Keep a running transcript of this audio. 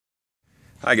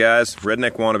Hi guys,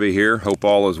 Redneck Wannabe here. Hope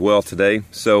all is well today.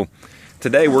 So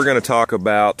today we're going to talk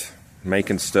about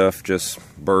making stuff just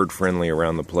bird friendly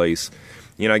around the place.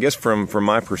 You know, I guess from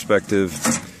my perspective,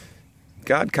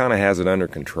 God kind of has it under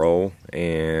control,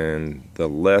 and the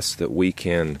less that we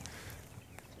can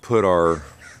put our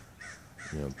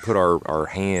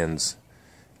hands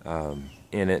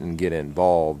in it and get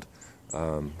involved,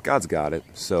 God's got it.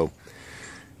 So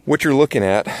what you're looking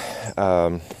at,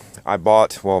 I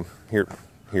bought, well,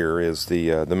 here is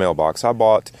the mailbox. I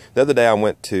bought, the other day I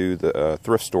went to the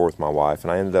thrift store with my wife,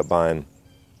 and I ended up buying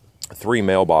 3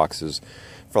 mailboxes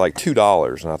for like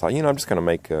 $2, and I thought, you know, I'm just going to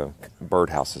make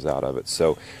birdhouses out of it.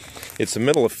 So it's the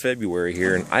middle of February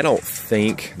here, and I don't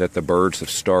think that the birds have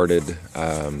started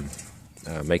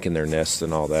making their nests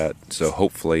and all that, so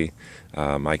hopefully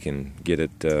I can get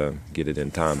it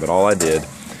in time. But all I did,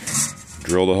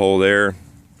 drilled a hole there,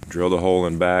 drilled a hole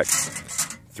in back,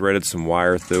 threaded some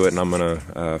wire through it, and I'm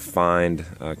gonna find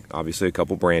obviously a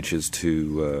couple branches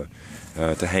to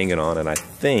hang it on, and I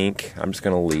think I'm just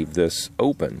gonna leave this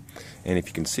open. And if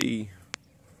you can see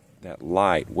that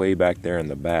light way back there in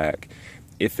the back,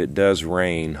 if it does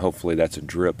rain, hopefully that's a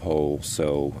drip hole,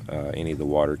 so any of the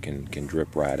water can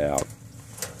drip right out.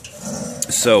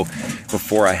 So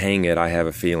before I hang it, I have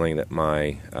a feeling that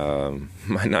my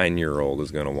 9-year-old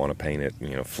is going to want to paint it,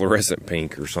 you know, fluorescent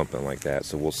pink or something like that.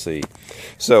 So we'll see.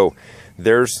 So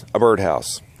there's a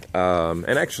birdhouse. And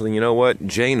actually, you know what?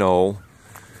 Jay Knoll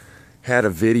had a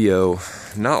video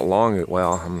not long ago.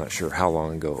 Well, I'm not sure how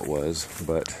long ago it was,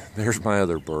 but there's my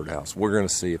other birdhouse. We're going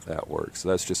to see if that works. So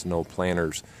that's just an old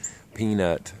Planters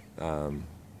peanut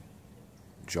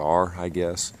jar, I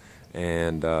guess.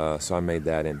 And so I made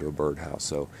that into a birdhouse.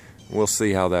 So we'll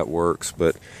see how that works.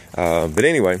 But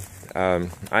anyway,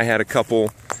 I had a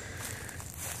couple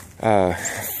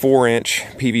 4-inch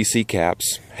PVC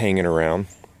caps hanging around,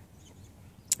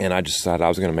 and I just decided I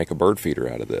was going to make a bird feeder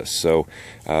out of this. So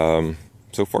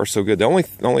so far so good. The only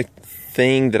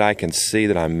thing that I can see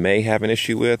that I may have an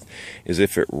issue with is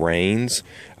if it rains.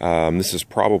 This is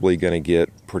probably going to get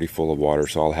pretty full of water,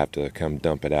 so I'll have to come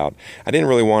dump it out. I didn't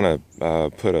really want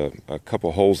to put a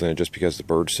couple holes in it just because the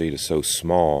bird seed is so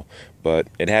small, but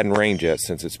it hadn't rained yet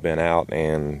since it's been out,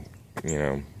 and you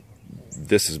know,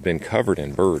 this has been covered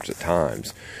in birds at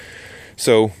times.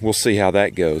 So we'll see how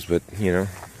that goes. But you know,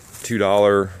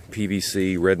 $2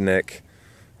 PVC Redneck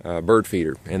bird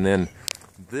feeder. And then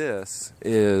this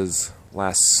is,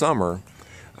 last summer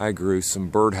I grew some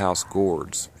birdhouse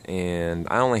gourds, and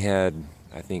I only had,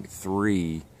 I think,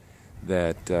 3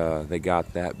 that they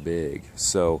got that big.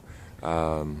 So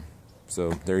so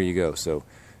there you go. So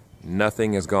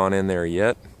nothing has gone in there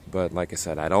yet, but like I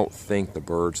said, I don't think the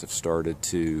birds have started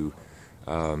to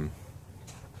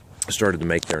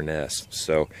make their nest.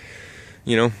 So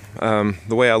you know,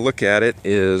 the way I look at it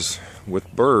is,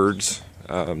 with birds,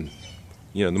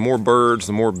 you know, the more birds,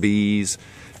 the more bees,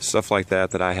 stuff like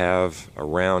that I have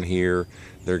around here,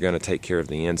 they're going to take care of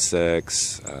the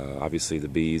insects. Obviously the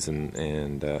bees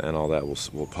and all that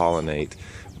will pollinate.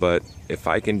 But if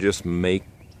I can just make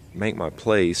my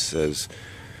place as,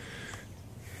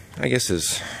 I guess,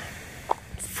 as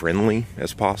friendly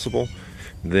as possible,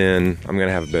 then I'm going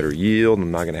to have a better yield.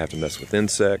 I'm not going to have to mess with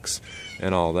insects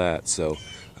and all that. So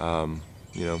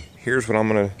you know, here's what I'm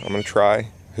gonna try.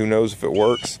 Who knows if it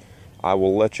works? I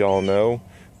will let y'all know.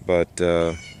 But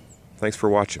thanks for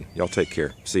watching. Y'all take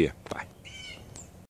care. See ya. Bye.